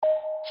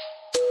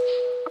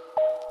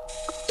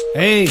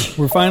Hey,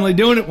 we're finally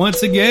doing it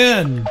once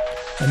again.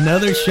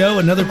 Another show,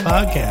 another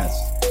podcast.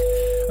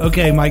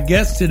 Okay, my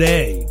guest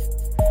today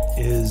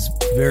is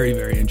very,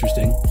 very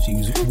interesting.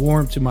 She's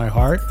warm to my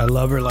heart. I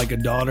love her like a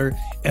daughter.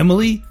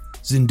 Emily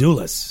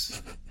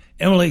Zindulis.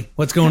 Emily,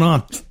 what's going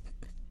on?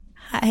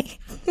 Hi.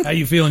 How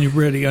you feeling? You're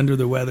pretty under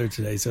the weather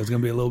today, so it's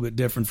going to be a little bit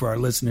different for our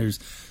listeners.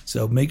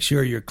 So make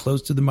sure you're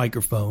close to the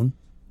microphone.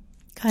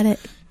 Got it.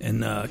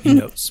 And,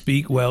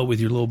 speak well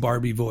with your little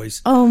Barbie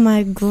voice. Oh,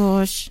 my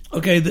gosh.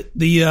 Okay,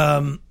 the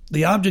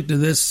object of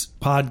this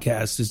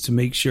podcast is to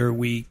make sure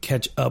we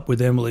catch up with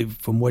Emily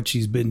from what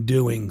she's been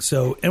doing.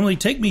 So, Emily,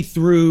 take me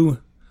through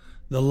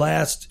the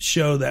last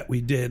show that we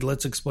did.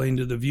 Let's explain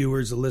to the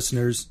viewers, the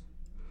listeners,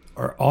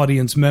 our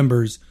audience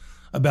members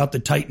about the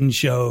Titan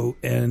show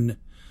and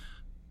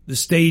the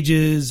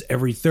stages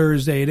every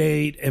Thursday at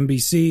 8,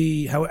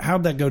 NBC.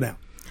 How'd that go down?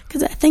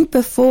 Because I think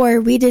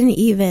before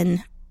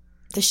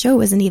the show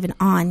wasn't even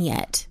on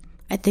yet.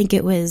 I think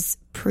it was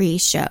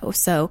pre-show.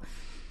 So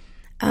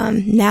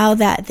now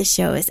that the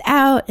show is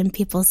out and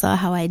people saw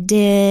how I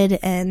did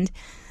and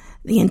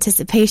the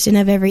anticipation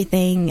of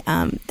everything,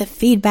 the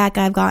feedback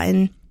I've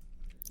gotten,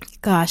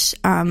 gosh,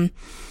 the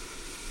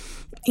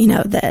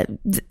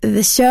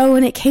show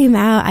when it came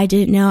out, I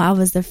didn't know I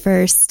was the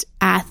first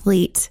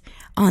athlete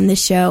on the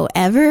show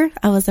ever.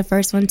 I was the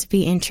first one to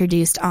be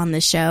introduced on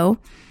the show,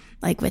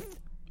 like with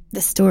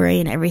the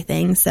story and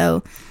everything.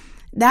 So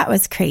that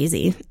was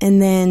crazy. And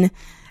then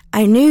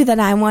I knew that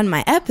I won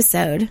my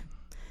episode.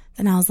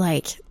 Then I was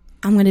like,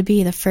 I'm going to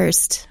be the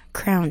first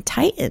crowned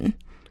Titan.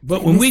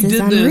 But when we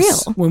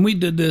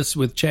did this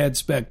with Chad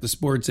Speck, the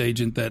sports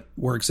agent that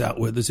works out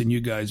with us, and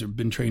you guys have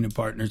been training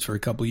partners for a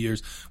couple of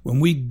years, when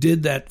we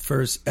did that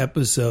first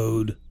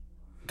episode,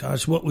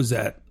 gosh, what was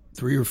that?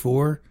 3 or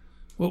 4?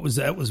 What was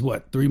that? It was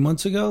what, 3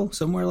 months ago?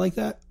 Somewhere like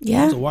that?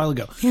 Yeah. It was a while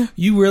ago. Yeah.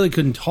 You really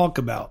couldn't talk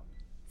about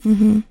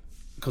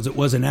because it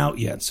wasn't out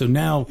yet. So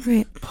now,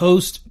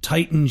 post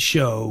Titan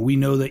show, we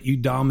know that you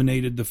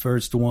dominated the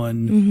first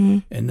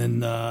one, and then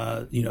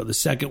the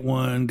second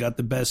one got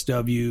the best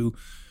of you.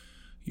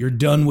 You're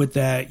done with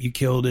that. You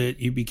killed it.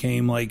 You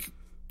became like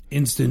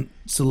instant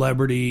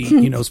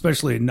celebrity.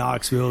 Especially in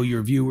Knoxville,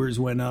 your viewers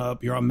went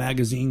up. You're on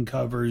magazine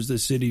covers, the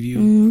City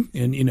View,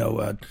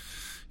 and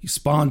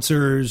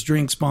sponsors,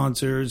 drink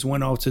sponsors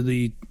went off to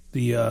the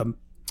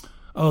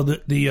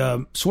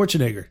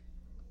Schwarzenegger,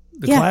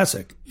 the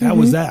classic. How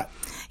was that?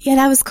 Yeah,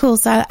 that was cool.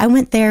 So I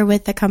went there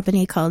with a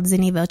company called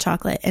Zinnieville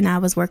Chocolate, and I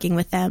was working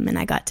with them, and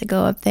I got to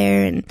go up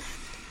there, and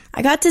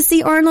I got to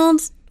see Arnold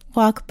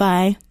walk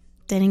by.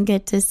 Didn't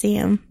get to see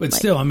him. But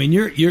still, I mean,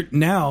 you're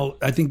now,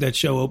 I think that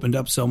show opened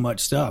up so much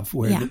stuff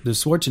where the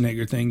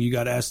Schwarzenegger thing, you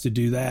got asked to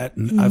do that,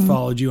 and I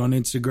followed you on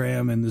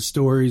Instagram, and the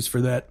stories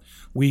for that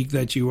week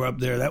that you were up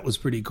there, that was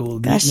pretty cool.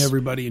 Meeting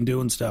everybody and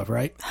doing stuff,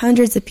 right?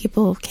 Hundreds of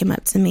people came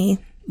up to me.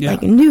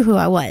 Like, knew who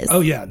I was. Oh,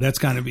 yeah. That's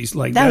kind of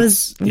like... That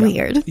was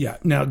weird. Yeah.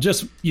 Now,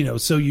 just,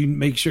 so you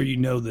make sure you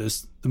know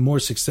this, the more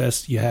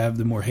success you have,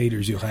 the more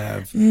haters you'll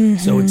have.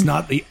 So it's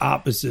not the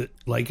opposite,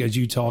 like as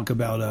you talk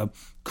about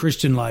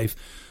Christian life,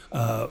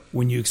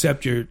 when you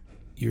accept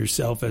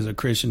yourself as a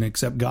Christian,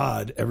 accept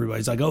God,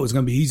 everybody's like, oh, it's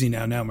going to be easy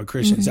now. Now I'm a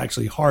Christian. It's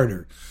actually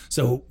harder.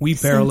 So we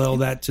parallel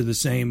that to the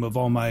same of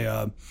all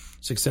my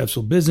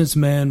successful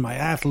businessmen, my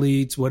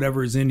athletes,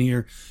 whatever is in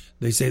here.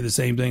 They say the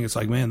same thing. It's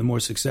like, man, the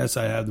more success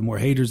I have, the more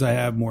haters I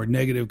have, more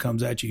negative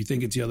comes at you. You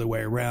think it's the other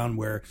way around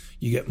where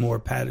you get more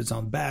pats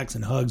on the backs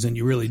and hugs, and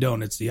you really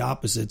don't. It's the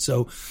opposite.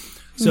 So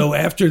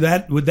after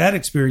that, with that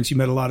experience, you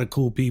met a lot of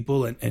cool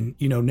people, and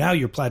now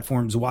your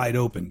platform's wide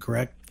open,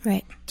 correct?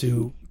 Right.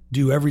 To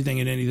do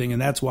everything and anything,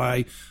 and that's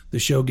why the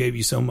show gave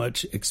you so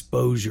much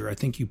exposure. I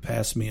think you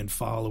passed me in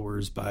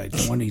followers by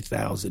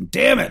 20,000.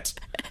 Damn it.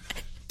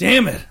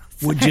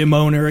 Wood gym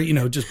owner,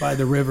 just by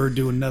the river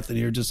doing nothing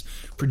here, just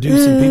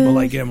producing people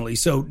like Emily.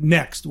 So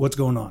next, what's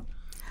going on?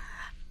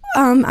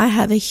 I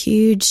have a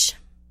huge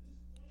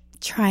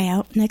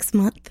tryout next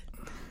month.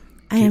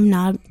 I am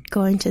not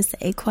going to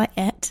say quite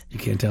yet. You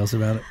can't tell us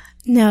about it?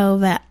 No,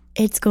 but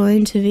it's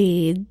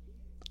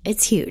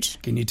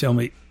huge. Can you tell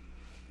me,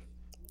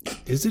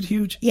 is it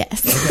huge?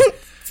 Yes.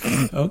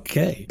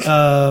 Okay.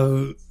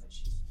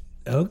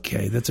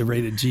 Okay, that's a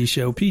rated G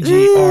show.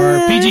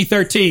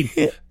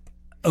 PG-13.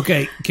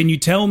 Okay, can you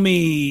tell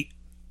me,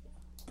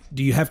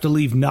 do you have to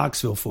leave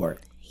Knoxville for it?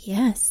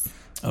 Yes.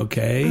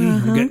 Okay,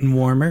 We're getting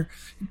warmer.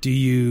 Do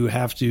you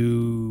have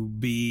to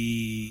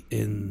be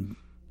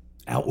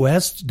out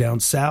west,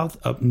 down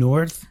south, up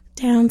north?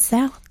 Down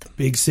south.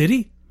 Big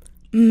city?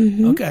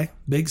 Okay,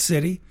 big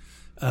city.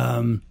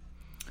 Can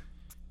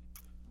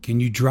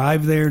you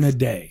drive there in a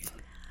day?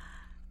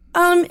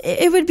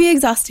 It would be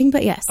exhausting,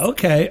 but yes.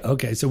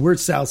 Okay, so we're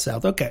south.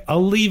 Okay,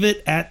 I'll leave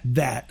it at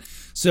that.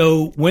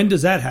 So when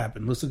does that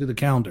happen? Let's look at the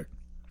calendar.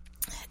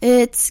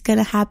 It's going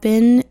to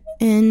happen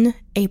in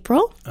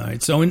April. All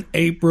right. So in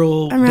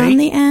April. Around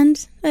the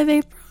end of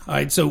April. All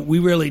right. So we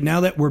really, now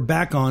that we're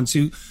back on,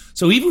 so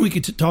even we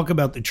could talk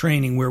about the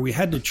training where we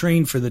had to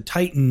train for the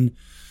Titan,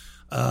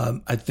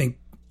 I think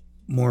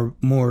more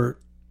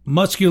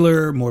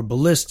muscular, more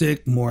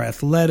ballistic, more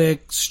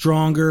athletic,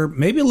 stronger,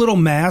 maybe a little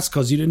mass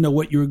because you didn't know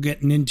what you were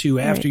getting into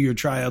after your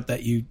tryout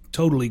that you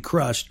totally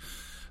crushed.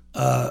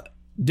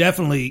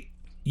 Definitely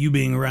you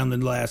being around the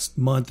last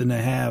month and a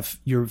half,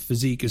 your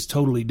physique is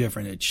totally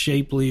different. It's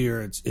shapely,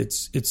 or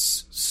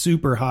it's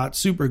super hot,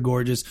 super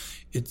gorgeous.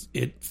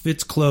 It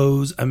fits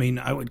clothes. I mean,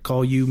 I would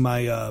call you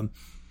my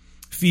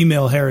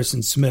female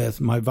Harrison Smith,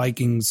 my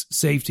Vikings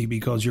safety,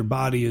 because your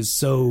body is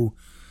so,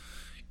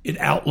 it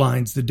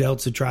outlines the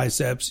delts, the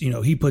triceps. You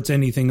know, he puts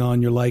anything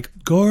on, you're like,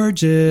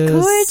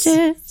 gorgeous,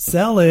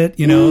 sell it.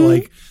 You know,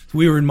 like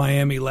we were in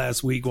Miami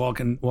last week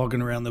walking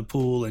around the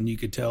pool, and you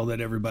could tell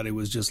that everybody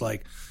was just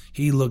like,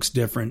 he looks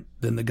different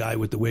than the guy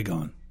with the wig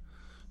on.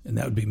 And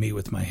that would be me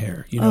with my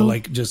hair. You know,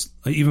 like just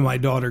even my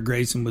daughter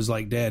Grayson was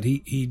like, Dad,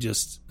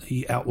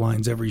 he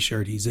outlines every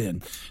shirt he's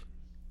in.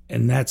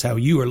 And that's how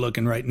you are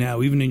looking right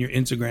now. Even in your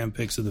Instagram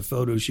pics of the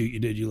photo shoot you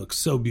did, you look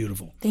so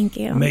beautiful. Thank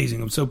you.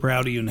 Amazing. I'm so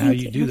proud of you and how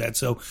you do that.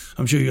 So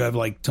I'm sure you have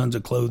like tons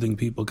of clothing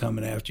people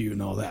coming after you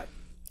and all that.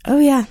 Oh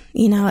yeah.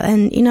 You know,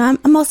 and you know,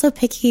 I'm also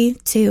picky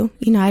too.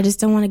 You know, I just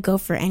don't want to go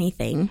for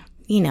anything.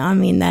 You know, I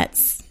mean,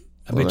 that's,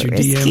 I bet your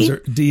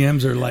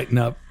DMs are lighting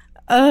up.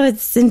 Oh,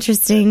 it's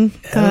interesting.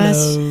 Gosh.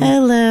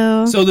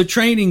 Hello. So the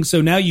training,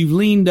 so now you've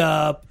leaned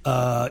up,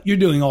 you're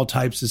doing all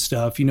types of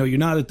stuff. You know, you're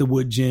not at the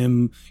wood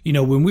gym. You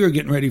know, when we were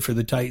getting ready for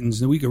the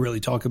Titans, and we could really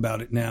talk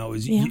about it now,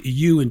 is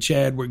you and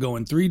Chad were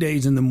going 3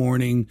 days in the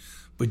morning,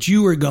 but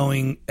you were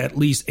going at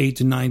least 8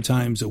 to 9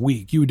 times a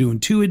week. You were doing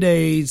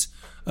 2-a-days.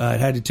 I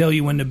had to tell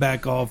you when to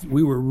back off.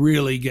 We were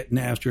really getting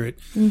after it.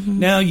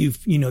 Now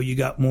you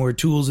got more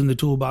tools in the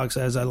toolbox,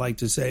 as I like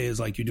to say, is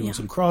like you're doing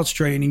some cross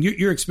training.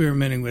 You're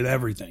experimenting with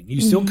everything.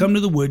 You still come to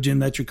the wood gym.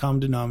 That's your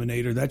common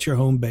denominator. That's your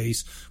home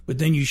base. But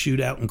then you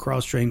shoot out and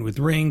cross train with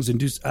rings and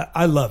do.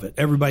 I love it.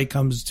 Everybody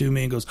comes to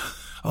me and goes,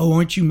 "Oh,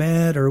 aren't you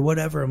mad or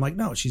whatever?" I'm like,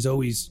 no, she's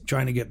always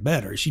trying to get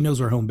better. She knows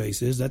where home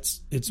base is.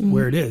 It's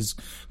where it is.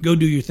 Go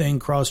do your thing,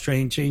 cross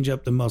train, change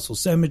up the muscle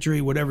symmetry,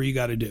 whatever you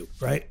got to do,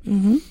 right?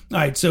 All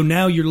right, so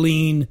now you're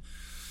lean.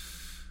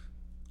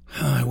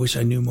 Oh, I wish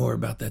I knew more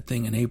about that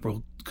thing in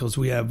April, because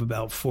we have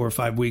about 4 or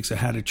 5 weeks of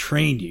how to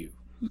train you,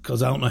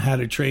 because I don't know how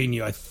to train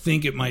you. I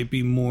think it might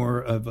be more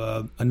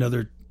of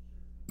another,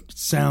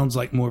 sounds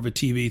like more of a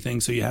TV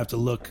thing, so you have to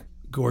look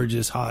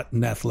gorgeous, hot,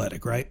 and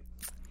athletic, right?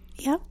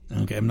 Yep.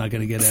 Okay, I'm not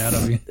going to get it out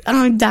of you.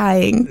 I'm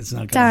dying. It's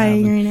not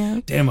dying right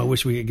now. Damn, I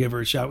wish we could give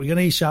her a shot. We got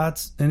any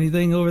shots?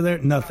 Anything over there?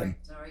 Nothing.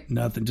 Sorry.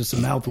 Nothing. Just a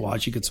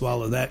mouthwash. You could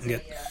swallow that and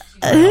get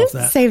off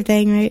that. Same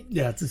thing, right?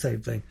 Yeah, it's the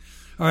same thing.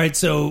 All right,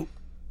 so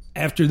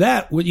after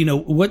that,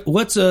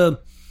 what's a...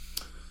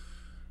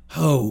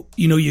 Oh,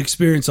 you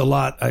experience a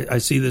lot. I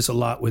see this a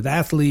lot with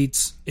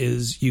athletes,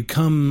 is you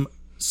come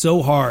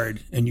so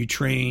hard and you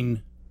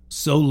train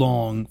so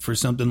long for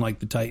something like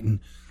the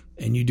Titan,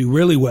 and you do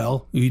really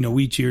well.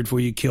 We cheered for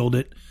you, killed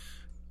it.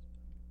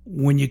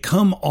 When you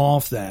come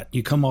off that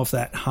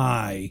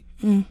high,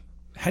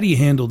 how do you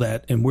handle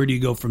that, and where do you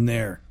go from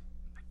there?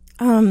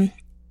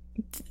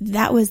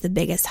 That was the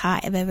biggest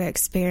high I've ever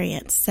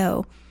experienced.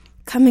 So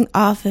coming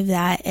off of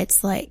that,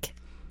 it's like,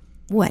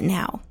 what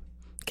now?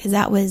 Because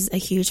that was a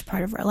huge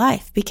part of our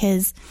life,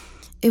 because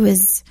it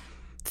was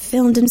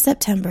filmed in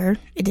September.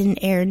 It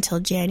didn't air until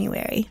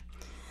January.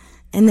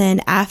 And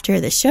then after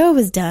the show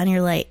was done,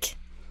 you're like,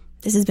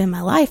 this has been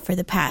my life for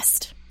the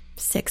past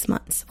 6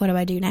 months. What do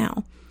I do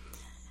now?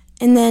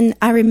 And then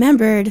I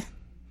remembered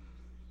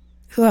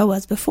who I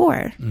was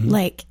before.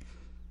 Like,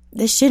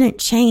 this shouldn't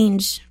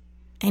change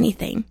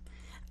anything.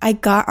 I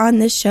got on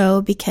this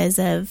show because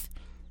of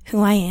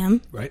who I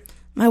am. Right.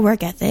 My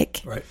work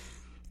ethic. Right.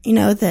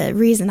 The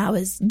reason I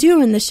was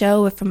doing the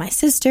show was for my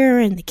sister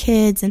and the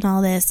kids and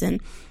all this.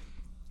 And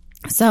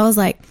so I was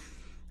like,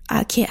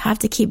 I can't have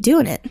to keep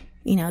doing it,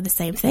 the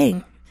same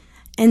thing.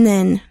 And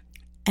then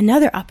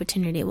another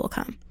opportunity will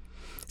come.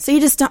 So you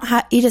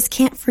just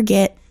can't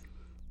forget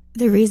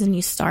the reason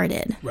you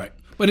started. Right.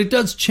 But it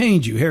does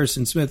change you.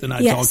 Harrison Smith and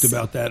I talked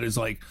about that as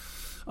like,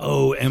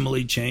 oh,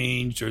 Emily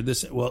changed or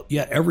this. Well,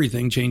 yeah,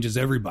 everything changes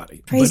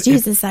everybody. Praise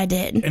Jesus, I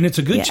did. And it's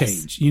a good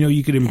change.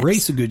 You could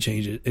embrace a good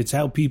change. It's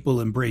how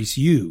people embrace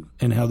you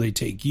and how they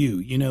take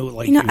you.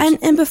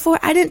 And before,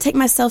 I didn't take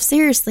myself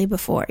seriously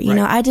before.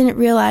 I didn't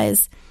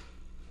realize,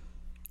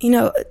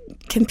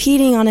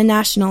 competing on a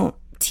national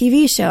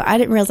TV show, I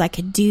didn't realize I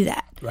could do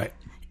that. Right.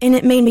 And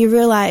it made me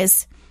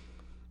realize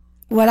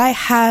what I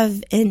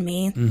have in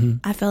me.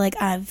 I feel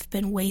like I've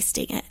been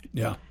wasting it.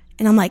 Yeah.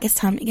 And I'm like, it's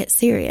time to get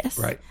serious.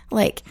 Right.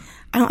 Like,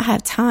 I don't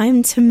have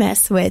time to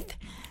mess with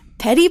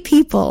petty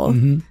people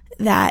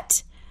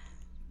that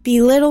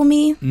belittle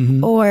me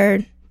or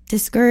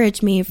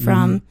discourage me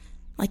from,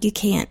 like, you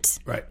can't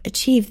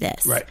achieve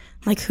this. Right.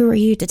 Like, who are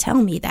you to tell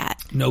me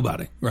that?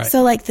 Nobody. Right.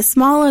 So, like, the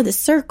smaller the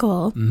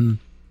circle,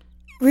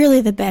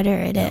 really the better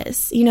it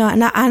is.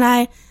 And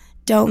I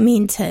don't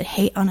mean to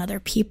hate on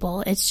other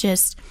people. It's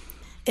just,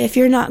 if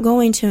you're not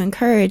going to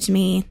encourage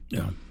me,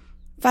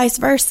 vice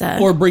versa.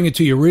 Or bring it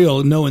to you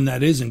real, knowing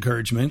that is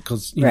encouragement.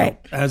 Because, you Right.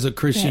 know, as a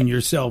Christian Right.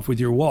 yourself with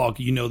your walk,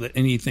 you know that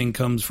anything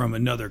comes from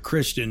another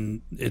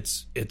Christian,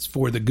 it's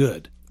for the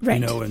good. Right.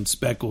 You know, and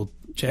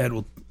Chad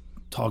will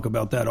talk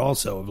about that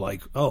also of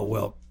like, oh,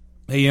 well,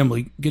 hey,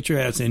 Emily, get your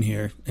ass in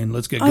here and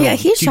let's get going. yeah,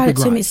 he Keep shot the it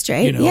to grind. me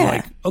straight. You know, Yeah.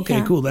 like, okay,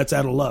 Yeah. cool, that's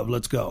out of love,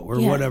 let's go,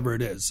 or Yeah. whatever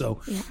it is. So,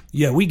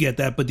 yeah, we get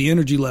that, but the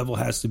energy level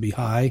has to be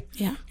high.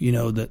 Yeah. You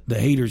know, the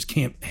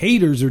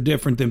haters are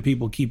different than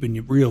people keeping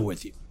it real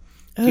with you.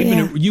 Oh,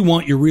 yeah. You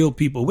want your real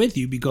people with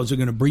you because they're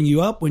going to bring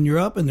you up when you're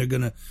up and they're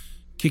going to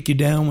kick you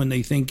down when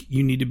they think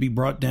you need to be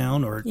brought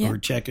down or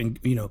check and,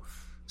 you know,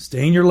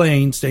 stay in your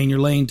lane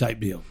type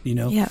deal, you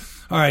know? Yeah.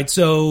 All right.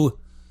 So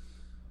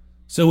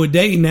a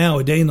day in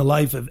the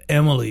life of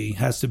Emily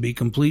has to be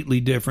completely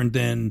different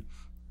than,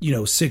 you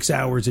know, 6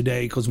 hours a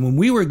day. Because when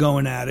we were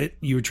going at it,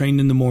 you were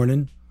trained in the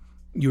morning,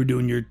 you were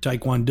doing your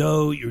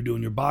taekwondo, you were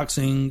doing your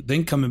boxing,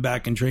 then coming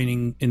back and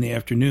training in the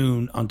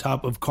afternoon on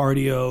top of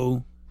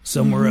cardio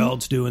somewhere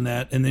else doing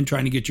that, and then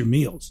trying to get your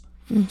meals.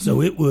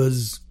 So it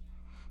was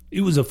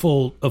a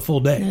full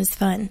day. It was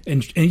fun.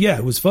 And yeah,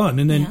 it was fun.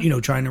 And then, you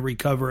know, trying to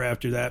recover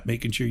after that,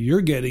 making sure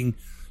you're getting,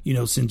 you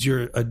know, since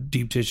you're a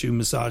deep tissue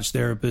massage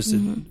therapist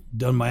and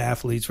done my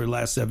athletes for the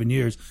last 7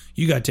 years,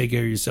 you got to take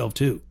care of yourself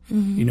too,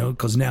 you know,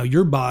 because now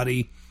your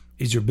body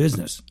is your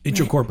business. It's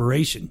your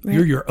corporation.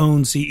 You're your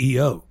own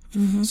CEO.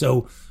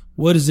 So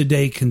what does a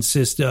day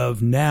consist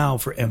of now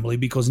for Emily?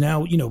 Because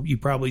now, you know, you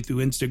probably through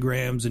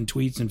Instagrams and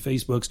tweets and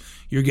Facebooks,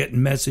 you're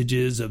getting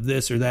messages of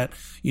this or that.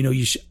 You know,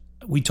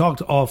 we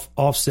talked off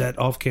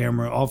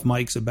camera, off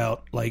mics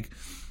about like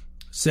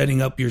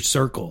setting up your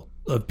circle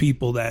of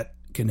people that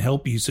can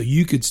help you so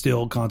you could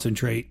still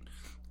concentrate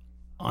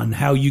on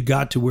how you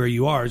got to where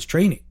you are as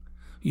training.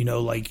 You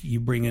know, like you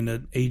bring in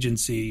an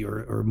agency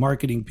or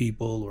marketing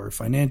people or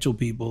financial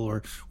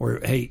people or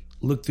hey,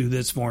 look through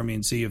this for me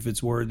and see if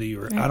it's worthy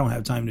or I don't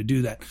have time to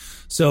do that.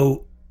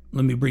 So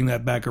let me bring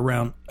that back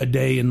around. A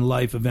day in the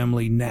life of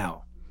Emily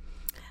now.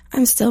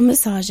 I'm still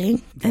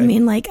massaging. Okay. I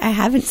mean, like, I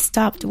haven't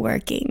stopped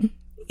working,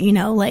 you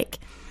know, like.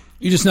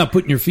 You're just not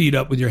putting your feet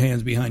up with your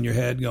hands behind your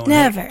head going,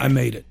 Never. Hey, I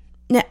made it.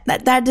 No,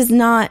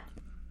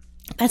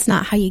 that's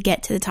not how you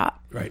get to the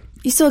top. Right.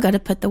 You still got to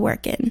put the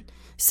work in.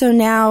 So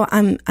now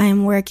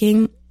I'm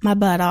working my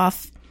butt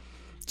off.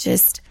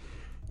 Just,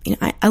 you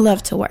know, I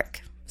love to work,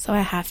 so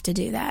I have to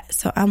do that.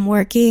 So I'm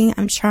working.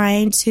 I'm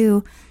trying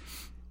to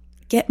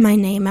get my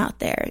name out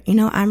there. You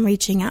know, I'm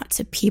reaching out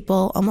to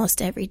people almost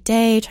every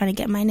day, trying to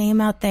get my name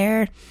out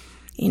there.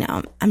 You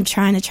know, I'm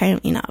trying to train.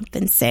 You know, I've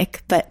been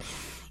sick, but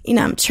you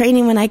know, I'm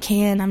training when I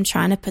can. I'm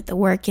trying to put the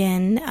work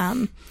in.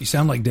 You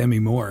sound like Demi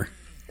Moore.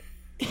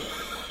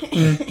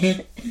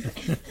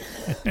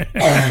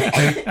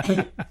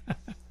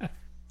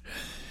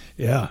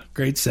 Yeah,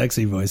 great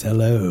sexy voice.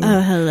 Hello.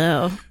 Oh,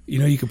 hello. You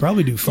know, you could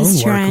probably do phone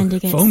Just trying work to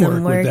get phone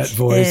some work with that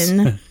voice.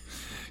 in.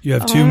 You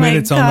have 2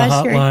 minutes on the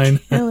hotline.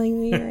 You're killing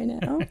me right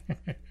now.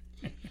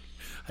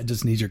 I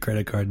just need your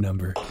credit card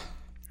number.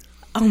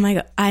 Oh my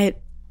God. I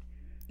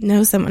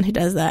know someone who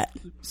does that.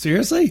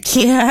 Seriously?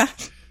 Yeah.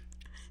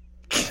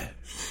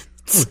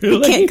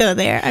 Really? Can't go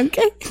there. I'm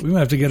okay. We might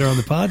have to get her on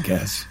the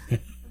podcast.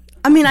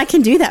 I mean, I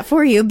can do that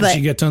for you, but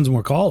She get tons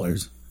more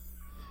callers.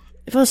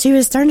 well, she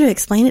was starting to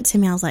explain it to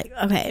me. I was like,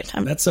 okay,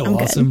 That's so I'm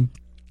good. awesome.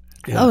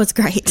 Yeah. Oh, it's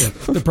great. Yeah,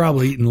 they're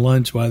probably eating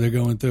lunch while they're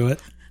going through it.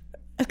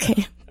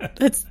 Okay.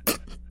 Let's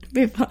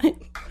be fine.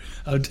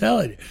 I'm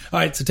telling you. All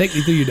right, so take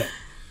me through your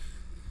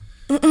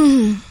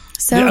day.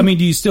 So, I mean,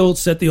 do you still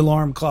set the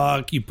alarm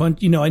clock? You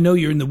punch, you know, I know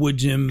you're in the wood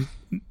gym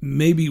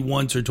maybe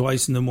once or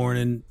twice in the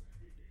morning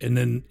and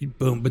then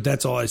boom, but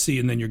that's all I see.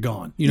 And then you're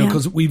gone, you know,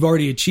 because we've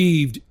already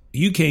achieved,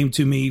 you came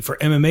to me for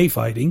MMA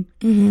fighting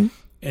and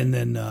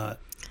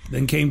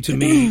then came to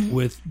me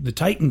with the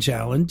Titan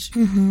Challenge.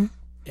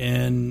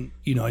 And,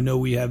 you know, I know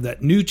we have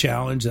that new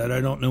challenge that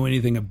I don't know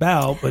anything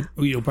about, but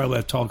you'll probably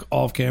have to talk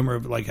off camera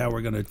of like how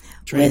we're going to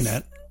train with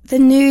that. the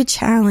new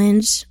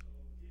challenge,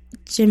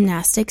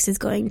 gymnastics is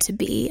going to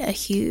be a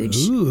huge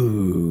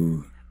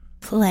Ooh,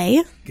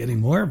 play.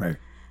 getting warmer.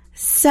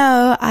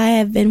 So I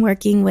have been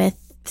working with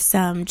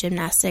some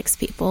gymnastics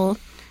people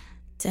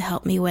to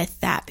help me with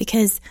that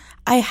because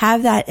I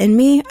have that in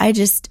me.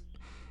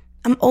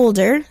 I'm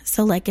older,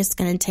 so like it's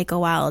going to take a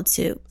while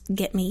to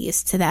get me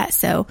used to that.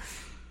 So,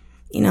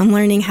 you know, I'm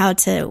learning how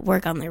to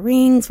work on the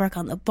rings, work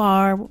on the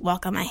bar,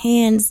 walk on my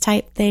hands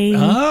type thing.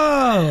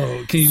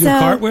 Oh, can you do a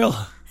cartwheel?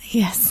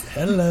 Yes.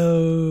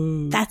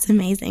 Hello. That's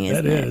amazing,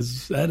 isn't it?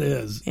 That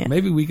is. Yeah.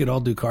 Maybe we could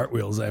all do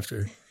cartwheels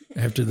after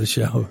the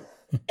show.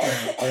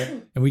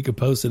 And we could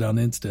post it on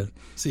Insta.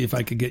 See if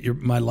I could get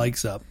my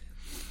likes up.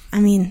 I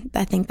mean,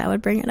 I think that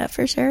would bring it up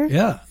for sure.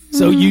 Yeah.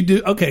 So you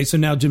do. Okay. So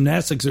now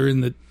gymnastics are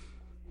in the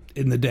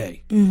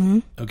day.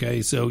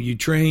 Okay. So you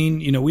train,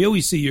 you know, we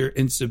always see your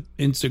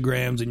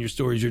Instagrams and your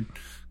stories. You're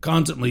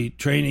constantly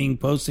training,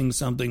 posting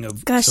something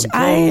of some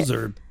clothes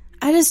or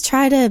I just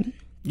try to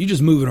you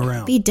just moving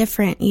around. be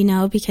different, you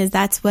know, because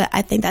that's what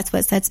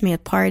sets me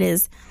apart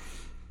is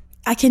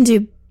I can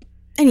do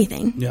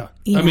anything. Yeah.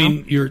 You I know?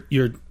 mean,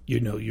 you're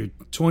you're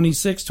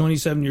 26,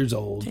 27 years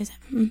old.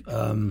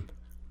 27.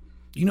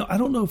 I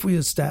don't know if we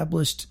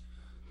established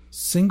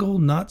single,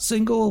 not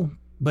single,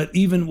 but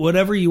even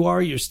whatever you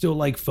are, you're still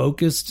like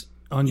focused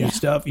on your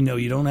stuff.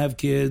 You don't have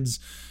kids.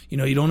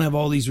 You don't have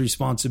all these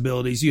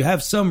responsibilities. You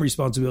have some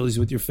responsibilities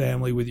with your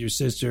family, with your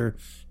sister,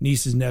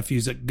 nieces,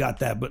 nephews that got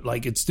that, but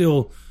like it's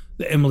still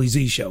the Emily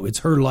Z show. It's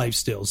her life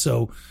still.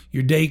 So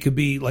your day could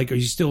be like, are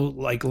you still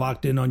like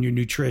locked in on your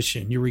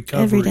nutrition, your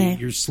recovery,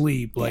 your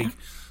sleep? Like,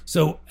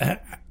 so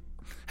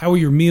how are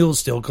your meals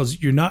still? Because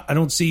I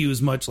don't see you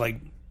as much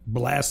like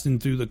blasting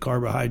through the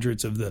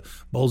carbohydrates of the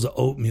bowls of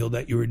oatmeal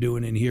that you were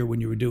doing in here when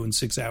you were doing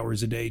 6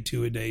 hours a day,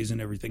 2 a-days, and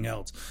everything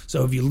else.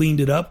 So have you leaned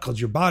it up? Because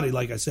your body,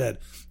 like I said,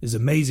 is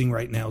amazing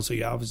right now. So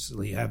you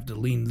obviously have to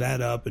lean that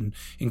up and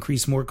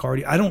increase more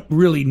cardio. I don't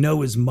really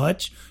know as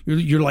much.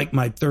 You're like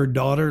my third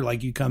daughter.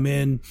 Like you come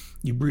in,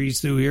 you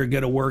breeze through here,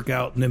 get a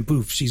workout, and then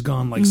poof, she's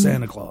gone like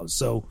Santa Claus.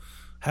 So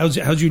how's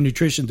your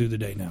nutrition through the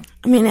day now?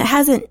 I mean, it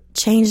hasn't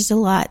changed a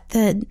lot.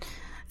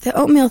 The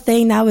oatmeal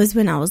thing, that was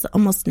when I was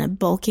almost in a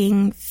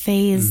bulking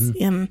phase.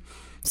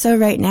 So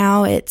right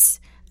now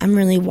I'm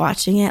really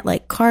watching it.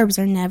 Like carbs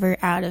are never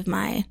out of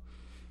my...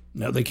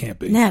 No, they can't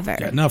be. Never.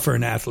 Yeah, not for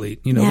an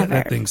athlete.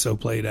 That thing's so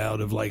played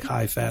out of like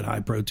high fat,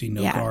 high protein,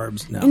 no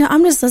carbs. No.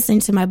 I'm just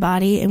listening to my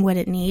body and what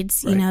it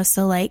needs,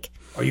 so like...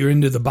 Are you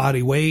into the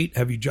body weight?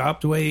 Have you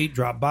dropped weight,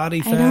 dropped body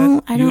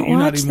fat? I don't You're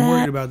not watch even that.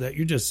 worried about that.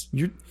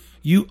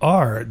 You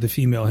are the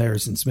female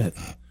Harrison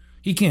Smith.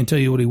 He can't tell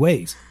you what he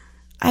weighs.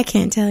 I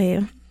can't tell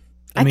you.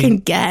 I can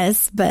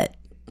guess, but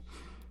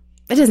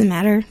it doesn't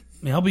matter.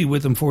 I'll be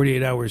with him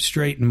 48 hours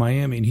straight in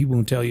Miami, and he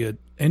won't tell you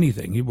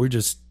anything. We're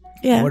just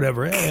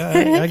whatever.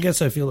 Hey, I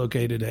guess I feel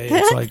okay today.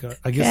 It's like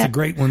I guess the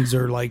great ones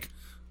are like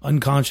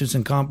unconscious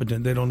and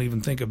competent. They don't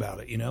even think about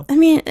it. I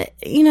mean,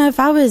 if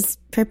I was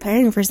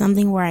preparing for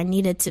something where I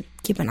needed to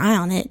keep an eye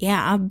on it,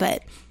 yeah.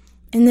 But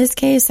in this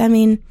case, I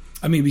mean,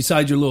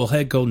 besides your little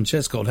head cold and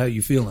chest cold, how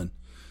you feeling?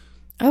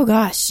 Oh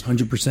gosh,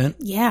 100%.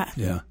 Yeah.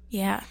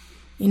 Yeah.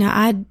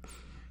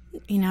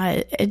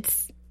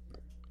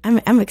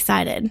 I'm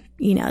excited.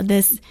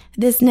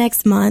 This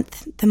next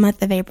month, the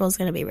month of April, is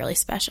going to be really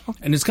special.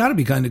 And it's got to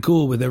be kind of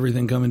cool with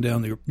everything coming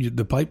down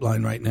the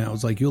pipeline right now.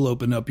 It's like you'll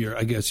open up your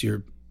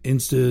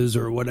Instas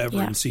or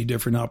whatever and see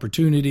different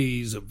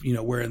opportunities of,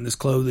 wearing this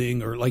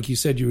clothing, or like you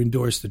said, you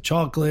endorsed the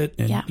chocolate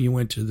and you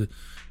went to the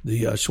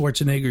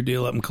Schwarzenegger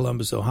deal up in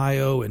Columbus,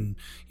 Ohio, and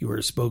you were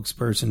a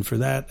spokesperson for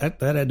that.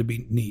 That had to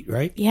be neat,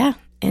 right? Yeah.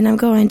 And I'm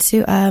going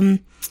to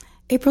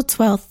April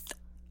 12th,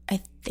 I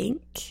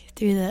think,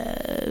 through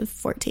the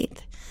 14th.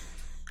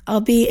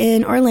 I'll be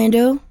in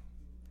Orlando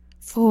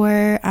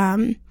for,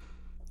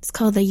 it's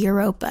called the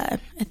Europa.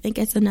 I think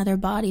it's another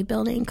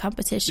bodybuilding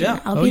competition. Yeah.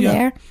 I'll be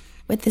there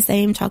with the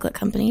same chocolate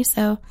company.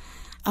 So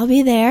I'll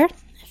be there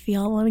if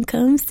y'all want to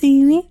come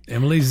see me.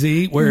 Emily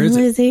Z, where is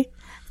it? Z.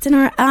 It's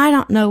I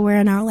don't know where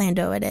in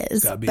Orlando it is.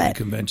 It's got to be in a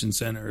convention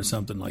center or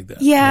something like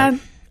that. Yeah.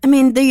 Right? I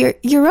mean, the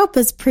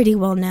Europa's pretty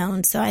well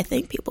known, so I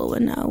think people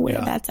would know where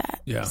that's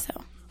at. Yeah. So.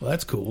 Well,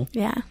 that's cool.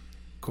 Yeah.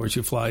 Of course,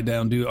 you fly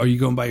down. Are you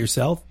going by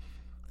yourself?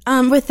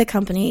 With the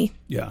company.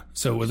 Yeah.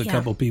 So with a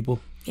couple people.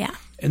 Yeah.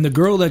 And the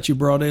girl that you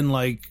brought in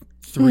like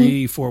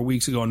 3-4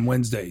 weeks ago on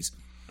Wednesdays,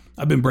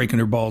 I've been breaking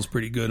her balls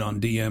pretty good on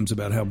DMs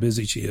about how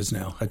busy she is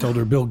now. I told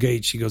her Bill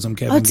Gates. She goes, I'm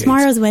Kevin Gates.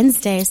 Tomorrow's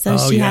Wednesday, so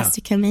she has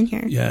to come in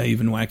here. Yeah,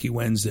 even Wacky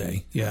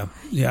Wednesday. Yeah.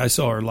 Yeah, I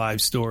saw her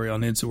live story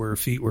on Insta where her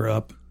feet were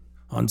up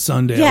on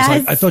Sunday. Yeah, I was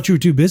like, I thought you were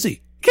too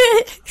busy.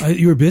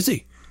 You were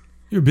busy.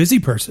 You're a busy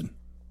person.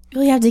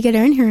 Well, you have to get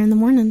her in here in the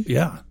morning.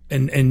 Yeah.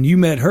 And you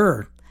met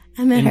her.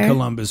 I met her in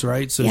Columbus,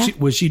 right? So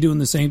was she doing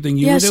the same thing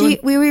you were doing?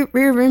 We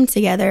were roomed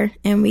together,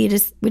 and we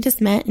just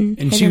met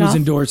and she was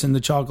endorsing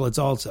the chocolates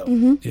also.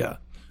 Mm-hmm. Yeah.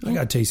 I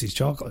got to taste these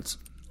chocolates.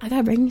 I got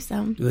to bring you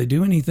some. Do they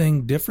do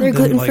anything different?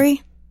 They're gluten-free.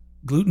 Like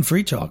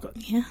gluten-free chocolate.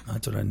 Yeah.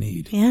 That's what I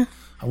need. Yeah.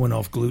 I went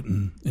off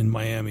gluten in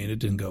Miami, and it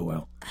didn't go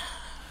well.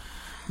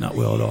 Not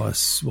well at all. I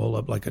swole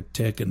up like a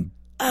tick, and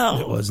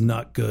it was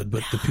not good,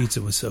 but the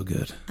pizza was so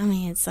good. I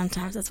mean,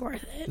 sometimes it's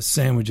worth it. The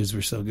sandwiches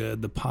were so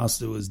good. The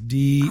pasta was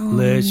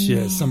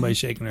delicious. Somebody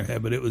shaking their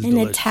head, but it was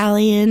delicious.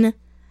 Italian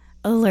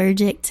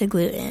allergic to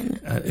gluten.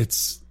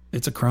 It's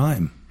a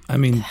crime. I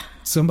mean,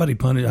 somebody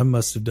punished. I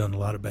must have done a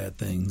lot of bad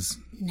things.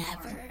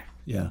 Never.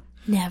 Yeah.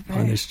 Never.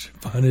 Punished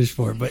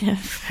for it. But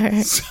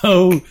never.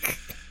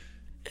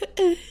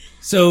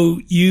 So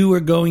you were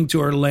going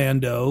to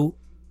Orlando.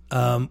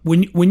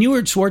 When you were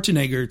at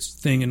Schwarzenegger's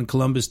thing in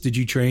Columbus, did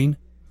you train?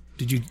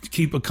 Did you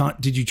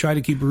try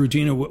to keep a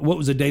routine, or what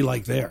was a day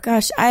like there?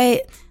 Gosh,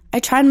 I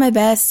tried my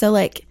best. So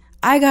like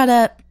I got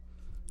up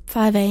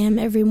 5 a.m.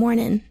 every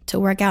morning to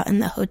work out in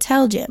the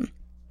hotel gym.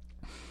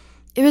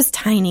 It was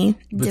tiny,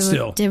 but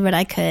still did what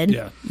I could.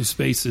 Yeah, your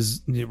space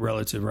is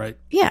relative, right?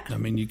 Yeah, I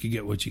mean you could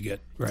get what you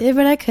get. Right. Did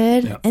what I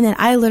could, and then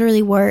I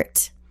literally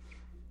worked.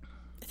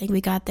 I think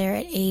we got there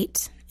at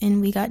 8, and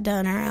we got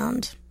done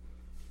around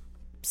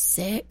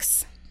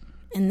 6,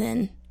 and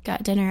then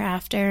got dinner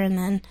after, and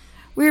then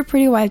we were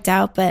pretty wiped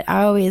out, but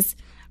I always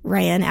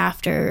ran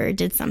after or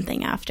did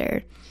something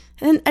after.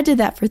 And I did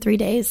that for 3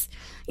 days.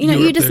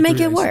 You just make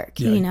it work.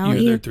 Yeah, you know,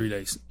 you were there 3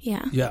 days.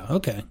 Yeah. Yeah.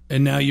 Okay.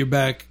 And now you're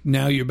back.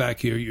 Now you're back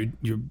here.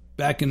 You're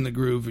back in the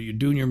groove. Or you're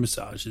doing your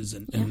massages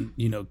and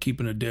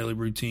keeping a daily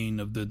routine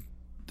of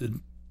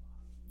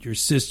your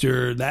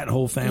sister, that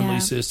whole family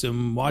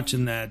system.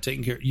 Watching that,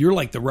 taking care. You're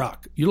like the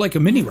Rock. You're like a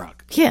mini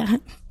Rock. Yeah.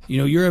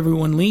 You're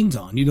everyone leans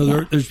on.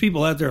 There's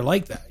people out there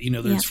like that.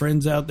 There's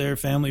friends out there,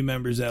 family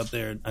members out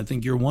there. I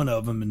think you're one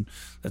of them, and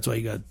that's why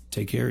you got to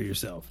take care of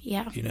yourself.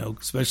 Yeah.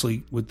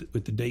 Especially with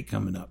the date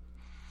coming up.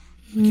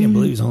 I can't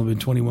believe it's only been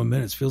 21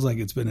 minutes. Feels like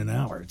it's been an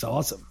hour. It's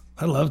awesome.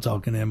 I love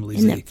talking to Emily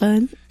Z. Isn't it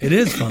fun? It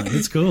is fun.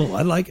 It's cool.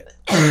 I like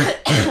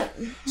it.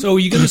 So are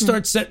you going to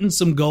start setting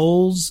some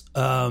goals?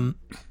 I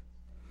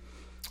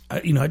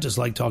just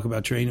like talking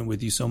about training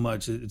with you so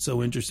much. It's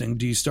so interesting.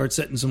 Do you start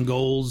setting some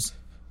goals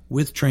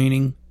with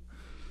training?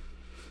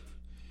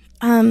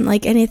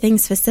 Like anything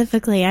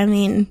specifically? I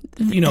mean,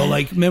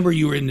 remember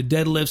you were in the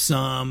deadlift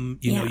some,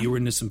 you were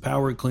into some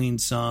power clean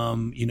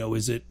some,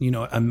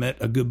 I met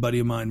a good buddy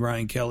of mine,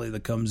 Ryan Kelly,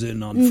 that comes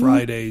in on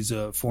Fridays,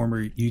 a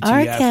former UT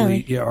athlete.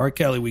 Kelly. Yeah, R.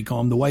 Kelly, we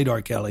call him the white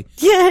R. Kelly.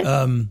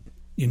 Yeah.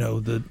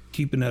 The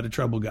keeping out of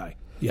trouble guy.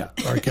 Yeah,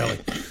 R. Kelly.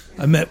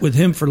 I met with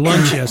him for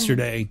lunch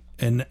yesterday,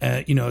 and,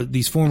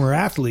 these former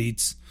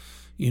athletes,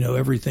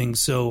 everything's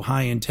so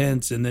high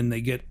intense, and then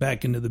they get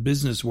back into the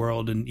business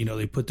world and,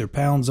 they put their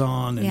pounds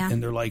on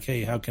and they're like,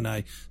 hey, how can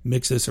I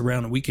mix this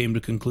around? And we came to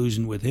a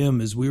conclusion with him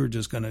is we were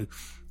just going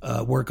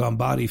to work on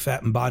body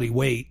fat and body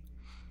weight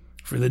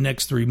for the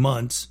next 3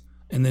 months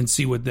and then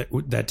see what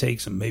that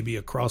takes him. Maybe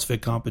a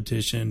CrossFit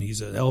competition.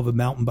 He's a hell of a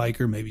mountain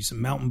biker, maybe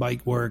some mountain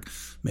bike work,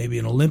 maybe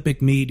an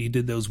Olympic meet. He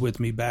did those with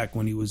me back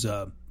when he was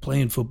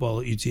playing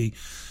football at UT,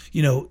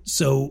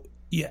 so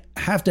you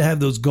have to have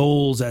those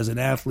goals as an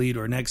athlete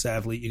or an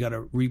ex-athlete. You got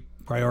to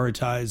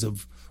reprioritize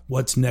of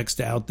what's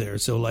next out there.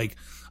 So, like,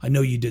 I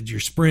know you did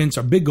your sprints.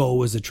 Our big goal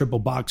was a triple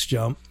box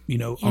jump, on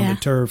the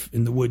turf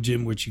in the wood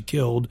gym, which you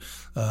killed.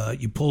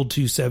 You pulled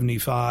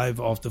 275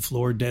 off the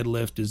floor.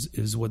 Deadlift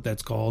is what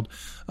that's called.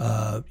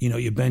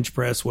 You bench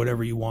press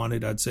whatever you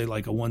wanted. I'd say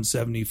like a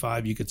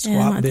 175. You could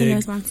squat I big. think it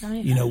was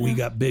 175, we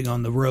got big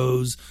on the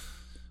rows.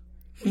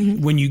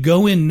 Mm-hmm. When you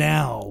go in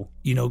now,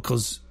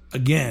 because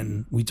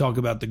again, we talk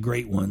about the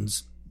great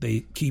ones.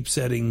 They keep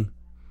setting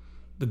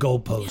the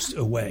goalpost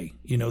away.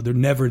 They're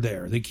never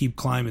there. They keep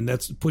climbing.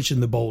 That's pushing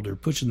the boulder,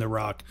 pushing the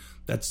rock.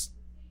 That's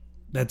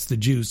the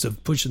juice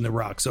of pushing the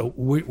rock. So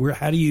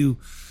how do you,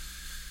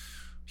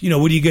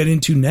 what do you get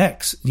into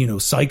next?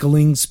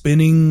 Cycling,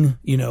 spinning,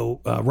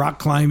 rock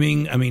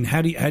climbing. I mean,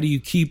 how do you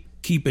keep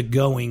it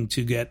going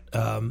to get,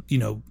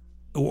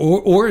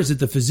 or is it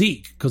the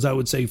physique? Because I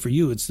would say for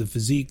you, it's the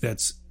physique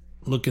that's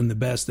looking the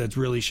best, that's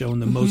really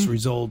showing the most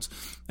results,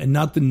 and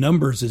not the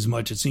numbers as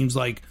much. It seems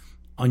like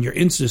on your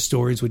Insta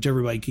stories, which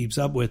everybody keeps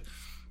up with,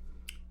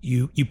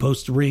 you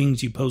post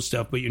rings, you post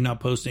stuff, but you're not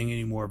posting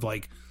anymore of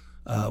like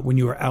when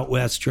you were out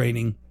west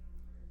training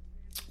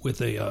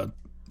with a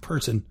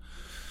person.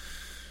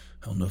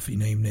 I don't know if you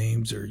name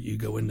names or you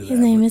go into that. His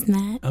name is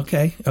Matt.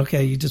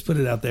 Okay, you just put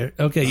it out there.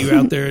 Okay, you were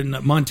out there in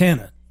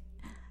Montana,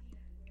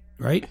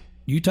 right?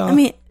 Utah? I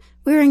mean,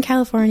 we were in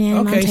California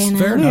and okay, Montana.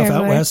 Fair enough,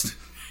 out west.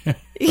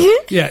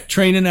 Yeah,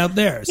 training out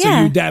there. So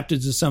you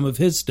adapted to some of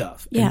his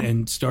stuff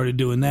and started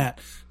doing that.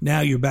 Now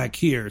you're back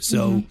here.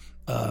 So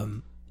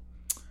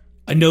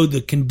I know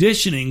the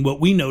conditioning, what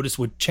we noticed,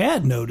 what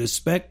Chad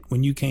noticed,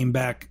 when you came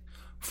back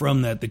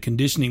from that, the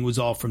conditioning was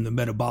all from the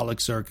metabolic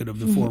circuit of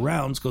the 4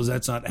 rounds because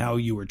that's not how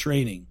you were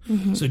training.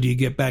 So do you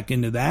get back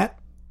into that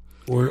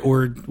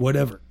or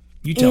whatever?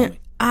 You tell me.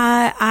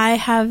 I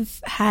have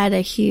had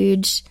a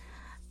huge...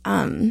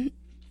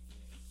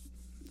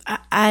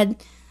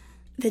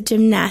 the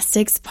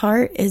gymnastics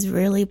part is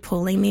really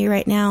pulling me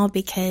right now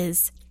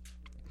because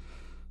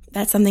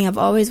that's something I've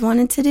always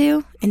wanted to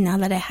do. And now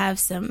that I have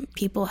some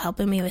people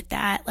helping me with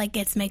that, like,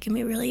 it's making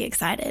me really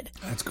excited.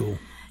 That's cool.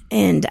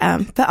 And,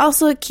 but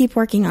also keep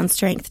working on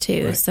strength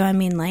too. Right. So, I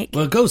mean, like,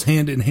 well, it goes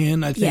hand in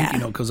hand, I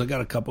think, cause I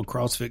got a couple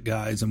CrossFit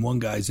guys and one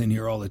guy's in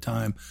here all the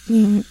time.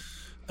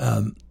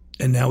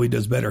 And now he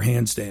does better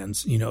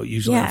handstands,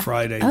 usually on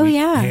Friday.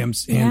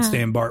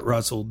 Handstand. Bart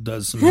Russell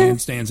does some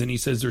handstands, and he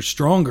says they're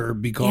stronger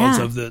because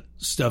of the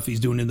stuff he's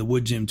doing in the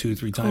wood gym 2 or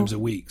 3 times a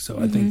week. So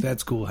I think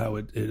that's cool how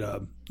it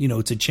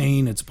it's a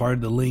chain. It's part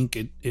of the link.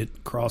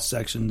 It cross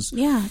sections.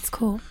 Yeah, it's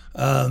cool.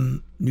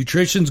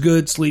 Nutrition's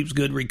good. Sleep's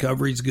good.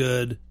 Recovery's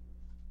good.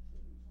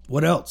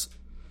 What else?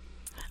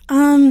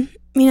 Matt.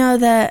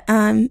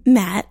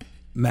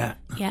 Matt.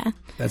 Yeah.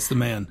 That's the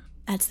man.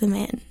 That's the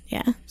man,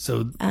 yeah.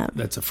 So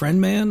that's a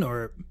friend man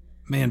or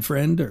man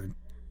friend or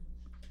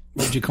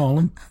what'd you call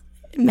him?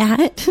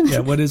 Matt.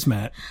 Yeah, what is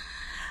Matt?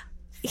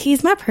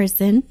 He's my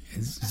person.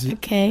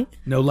 Okay.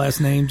 No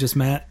last name, just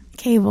Matt?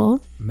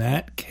 Cable.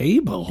 Matt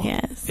Cable.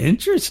 Yes.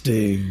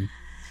 Interesting.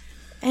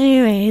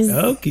 Anyways.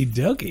 Okie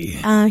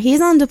dokie.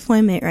 He's on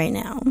deployment right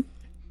now.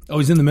 Oh,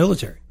 he's in the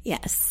military?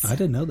 Yes. I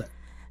didn't know that.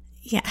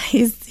 Yeah,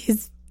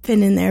 he's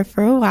been in there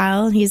for a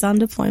while. He's on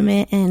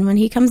deployment, and when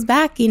he comes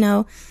back,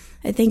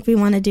 I think we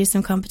want to do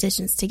some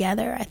competitions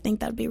together. I think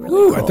that'd be really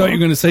Ooh, cool. I thought you were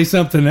going to say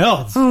something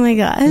else. Oh my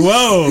gosh.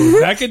 Whoa,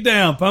 back it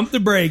down. Pump the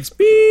brakes.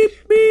 Beep,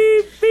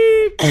 beep,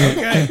 beep.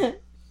 Okay.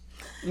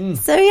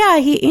 So yeah,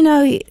 he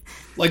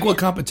Like what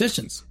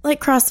competitions? like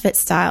CrossFit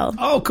style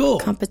Oh, cool.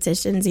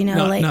 competitions,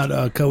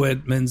 Not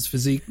co-ed men's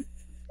physique.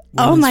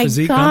 oh women's my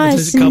physique gosh,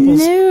 competition, couples.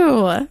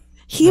 no.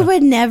 He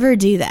would never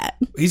do that.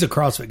 He's a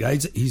CrossFit guy.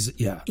 He's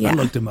I Yeah.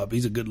 looked him up.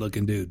 He's a good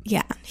looking dude.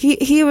 Yeah.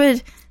 He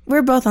would,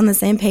 we're both on the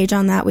same page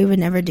on that. We would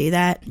never do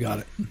that. Got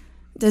it.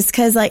 Just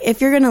because, like,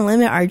 if you're going to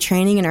limit our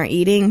training and our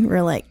eating,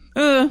 we're like,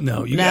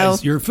 No, you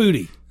guys, you're a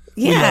foodie.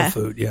 We Yeah. love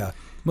food. Yeah.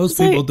 Most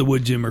So- people at the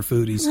wood gym are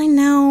foodies. I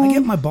know. I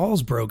get my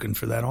balls broken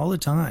for that all the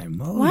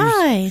time. Oh,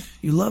 Why?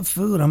 You love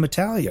food. I'm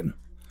Italian.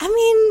 I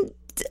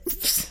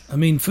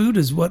mean, Food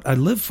is what I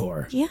live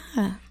for. yeah.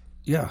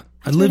 Yeah.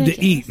 I live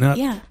to eat, not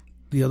Yeah.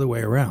 the other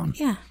way around.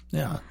 Yeah.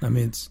 Yeah. I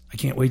mean, I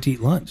can't wait to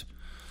eat lunch.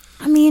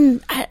 I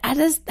mean, I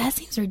just, that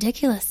seems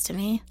ridiculous to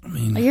me. I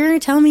mean, You're going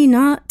to tell me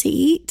not to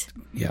eat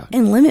yeah.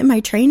 and limit my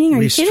training?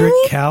 Are you kidding Restrict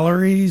me?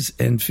 calories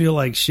and feel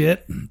like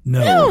shit?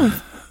 No.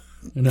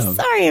 No.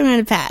 Sorry, I'm going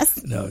to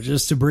pass. No.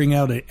 Just to bring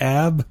out an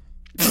ab?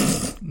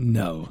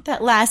 No.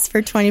 That lasts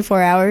for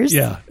 24 hours.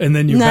 Yeah. And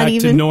then you're Not back to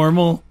even?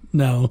 normal?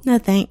 No. No,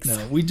 thanks.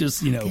 No. We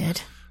just,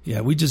 Good.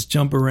 yeah, we just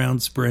jump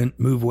around, sprint,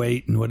 move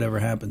weight, and whatever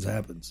happens,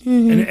 happens.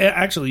 Mm-hmm. And it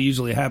actually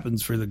usually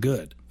happens for the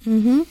good.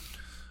 Mm-hmm.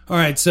 All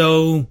right,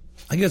 so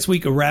I guess we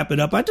could wrap it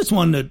up. I just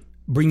wanted to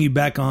bring you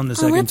back on the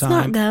second let's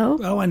time. not go.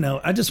 Oh, I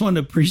know. I just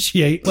wanted to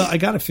appreciate. Well, I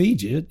got to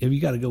feed you.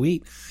 You got to go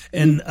eat.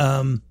 And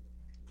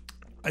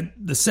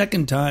the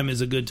second time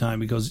is a good time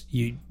because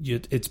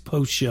it's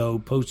post show,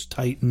 post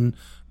Titan,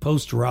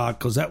 post Rock,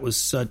 because that was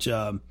such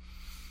a.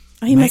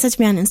 Oh, he messaged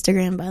me on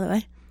Instagram, by the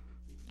way.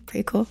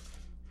 Pretty cool.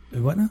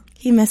 What now?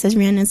 He messaged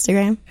me on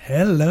Instagram.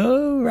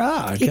 Hello,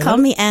 Rock. He called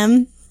me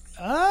M.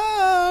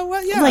 Oh,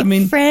 well, yeah. Like I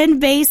mean, friend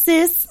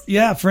basis.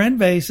 yeah, friend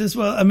basis.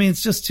 Well, I mean,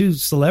 it's just two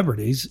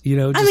celebrities,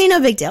 just I mean, no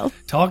big deal.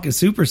 talking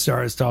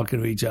superstars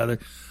talking to each other.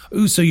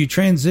 Ooh, so you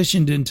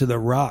transitioned into the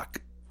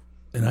Rock,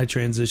 and I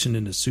transitioned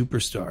into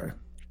superstar.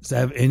 Does that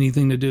have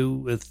anything to do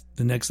with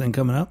the next thing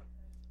coming up?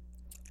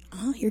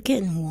 Oh, you're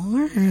getting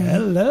warm.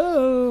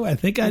 Hello, I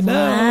think I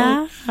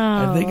know.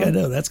 Wow. I think I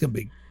know. That's gonna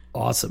be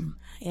awesome.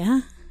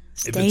 Yeah.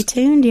 Stay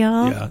tuned,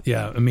 y'all.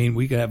 Yeah. I mean,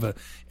 we could have a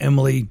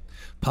Emily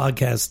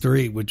podcast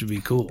 3, which would be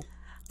cool.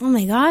 Oh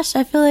my gosh,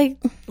 I feel like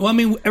Well, I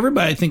mean,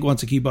 everybody I think wants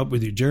to keep up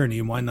with your journey,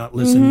 and why not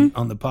listen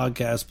on the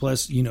podcast?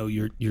 Plus,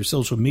 your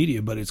social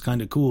media. But it's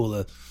kind of cool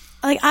to.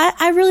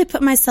 I really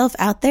put myself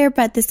out there,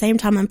 but at the same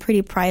time, I'm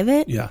pretty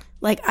private. Yeah.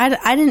 Like,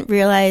 I didn't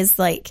realize,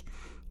 like,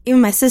 even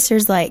my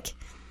sister's like,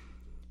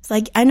 it's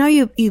like, I know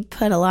you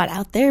put a lot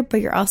out there, but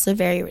you're also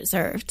very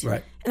reserved.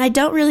 Right. And I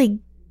don't really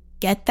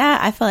get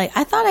that. I feel like,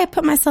 I thought I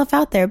put myself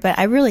out there, but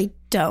I really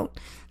don't.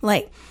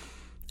 Like,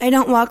 I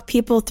don't walk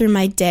people through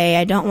my day.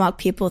 I don't walk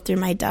people through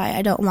my diet.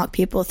 I don't walk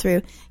people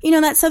through,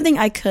 that's something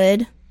I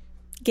could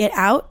get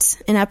out,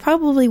 and I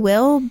probably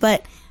will,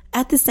 but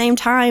at the same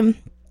time,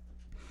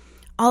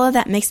 all of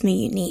that makes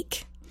me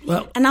unique.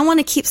 Well, And I want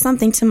to keep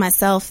something to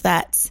myself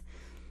that's,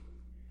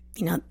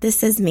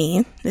 this is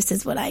me. This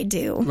is what I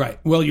do. right.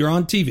 Well, you're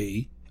on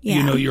TV.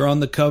 Yeah. You're on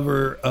the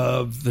cover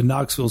of the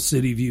Knoxville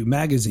City View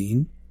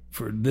magazine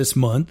for this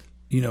month,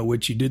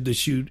 which you did the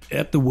shoot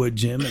at the Wood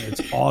Gym, and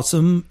it's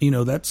awesome.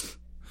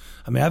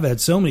 I've had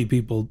so many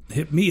people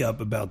hit me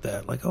up about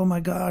that. Like, oh my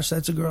gosh,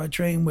 that's a girl I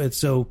train with.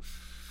 So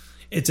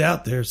it's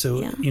out there.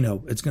 So, Yeah.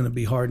 it's going to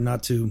be hard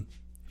not to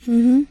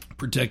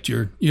protect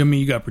you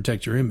got to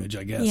protect your image,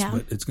 I guess, Yeah.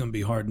 but it's going to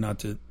be hard not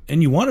to,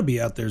 and you want to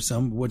be out there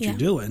what you're Yeah.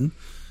 doing,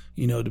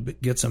 to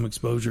get some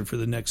exposure for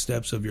the next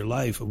steps of your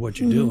life of what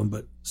you're doing.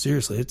 But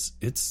seriously,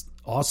 it's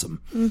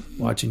awesome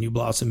watching you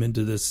blossom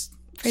into this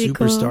Pretty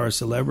superstar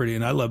celebrity.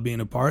 And I love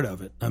being a part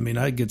of it. I mean,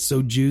 I get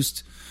so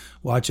juiced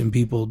watching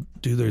people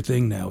do their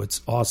thing now.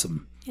 It's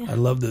awesome. Yeah. I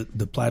love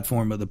the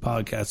platform of the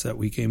podcast that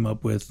we came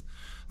up with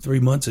 3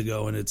 months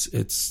ago. And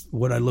it's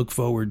what I look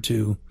forward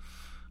to.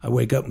 I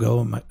wake up and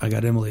go, I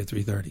got Emily at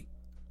 3:30.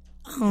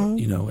 Oh,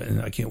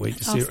 And I can't wait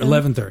to see her. awesome.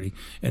 11:30.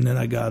 And then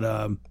I got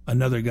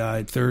another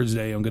guy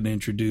Thursday I'm going to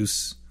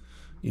introduce,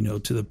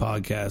 to the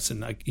podcast.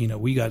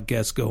 And, we got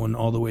guests going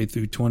all the way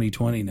through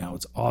 2020 now.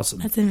 It's awesome.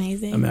 that's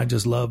amazing. I mean, I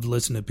just love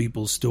listening to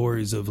people's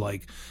stories of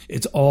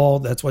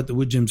that's what the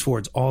Wood Gym's for.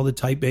 It's all the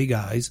type A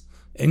guys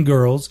and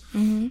girls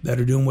that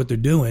are doing what they're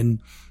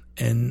doing.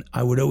 And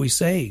I would always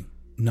say,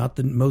 not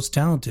the most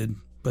talented,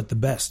 but the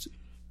best.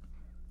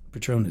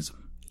 Patronism.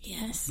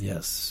 Yes.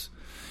 Yes.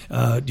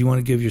 Do you want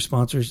to give your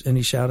sponsors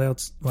any shout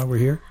outs while we're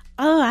here?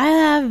 Oh, I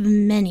have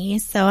many.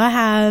 So I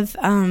have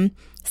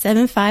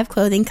 7'5"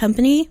 Clothing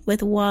Company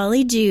with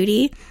Wally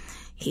Judy.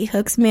 He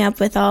hooks me up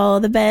with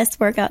all the best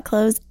workout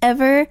clothes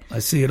ever. I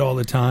see it all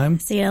the time.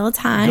 See it all the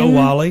time. Go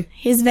Wally.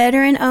 He's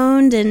veteran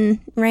owned and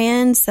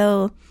ran,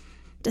 so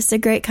just a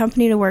great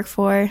company to work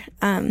for.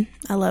 I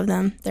love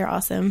them. They're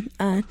awesome.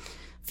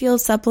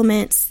 Field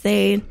supplements,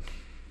 they,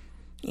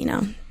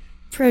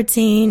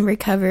 protein,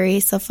 recovery,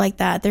 stuff like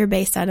that. They're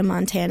based out of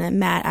Montana.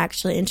 Matt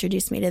actually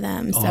introduced me to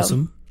them.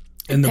 Awesome.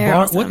 And the They're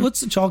bar, awesome.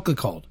 what's the chocolate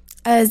called?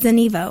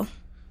 Zenevo.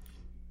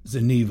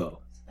 Zenevo.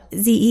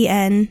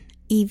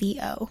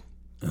 Zenevo.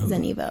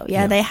 Zenevo.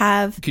 Yeah, they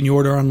have Can you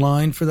order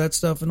online for that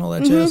stuff and all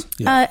that jazz?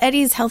 Yeah.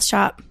 Eddie's Health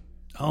Shop.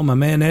 Oh, my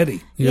man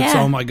Eddie. He hooks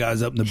Yeah. all my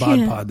guys up in the bod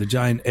pod, the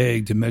giant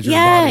egg to measure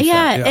Yeah, body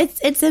yeah, fat.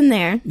 it's in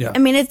there. Yeah. I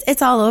mean,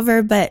 it's all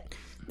over, but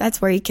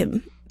that's where you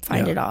can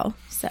find Yeah. it all.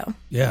 So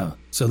Yeah.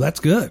 So that's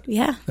good.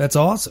 yeah, That's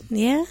awesome.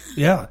 yeah.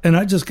 Yeah. And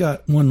I just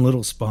got one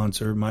little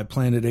sponsor, my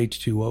Planet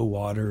H2O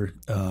water,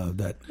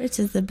 that Which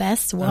is the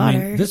best water. I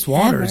mean, this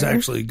water is ever.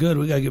 actually good.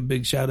 We got to give a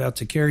big shout out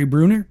to Carrie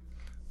Bruner.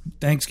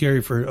 Thanks,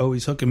 Carrie, for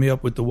always hooking me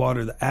up with the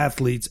water. The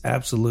athletes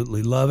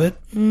absolutely love it.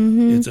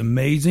 Mm-hmm. It's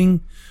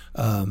amazing.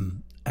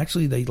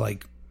 Actually, they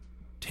like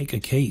take a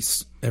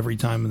case every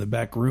time in the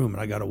back room,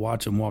 and I got to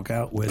watch them walk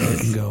out with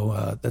it and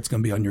go, that's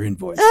going to be on your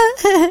invoice.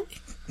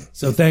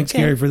 So thanks,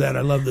 Carrie, for that.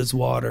 I love this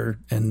water.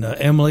 And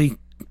Emily,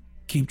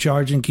 keep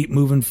charging, keep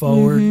moving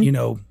forward. Mm-hmm. You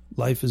know,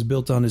 life is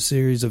built on a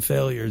series of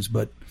failures,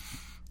 but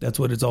that's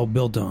what it's all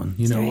built on.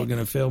 You know, right. we're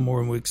going to fail more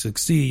than we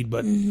succeed.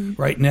 But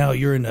Mm-hmm. right now,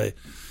 you're in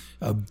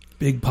a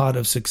big pot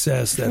of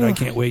success that I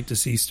can't wait to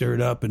see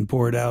stirred up and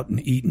poured out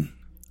and eaten.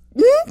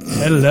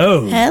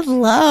 Hello.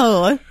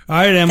 Hello. All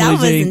right, Emily. That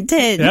was Jean.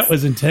 intense. That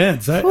was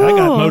intense. I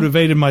got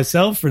motivated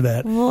myself for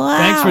that. Wow.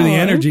 Thanks for the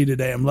energy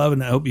today. I'm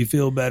loving it. I hope you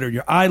feel better.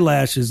 Your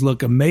eyelashes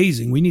look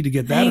amazing. We need to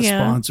get that a Thank you.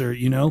 sponsor,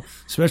 you know,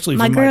 especially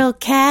My for girl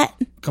Kat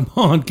Come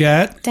on,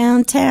 Kat.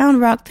 downtown,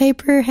 rock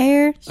paper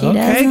hair. She does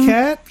Okay,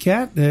 them.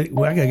 Kat.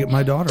 Well, I got to get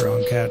my daughter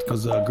on Kat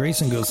because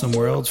Grayson goes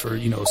somewhere else for,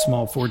 you know, a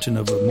small fortune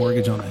of a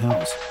mortgage on a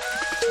house.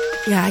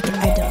 Yeah, I don't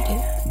do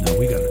that. No,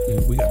 we got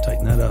to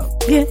tighten that up.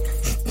 Yeah.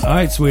 All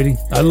right, sweetie.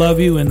 I love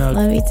you and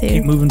Love you too.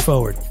 keep moving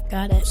forward.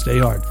 Got it. Stay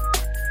hard.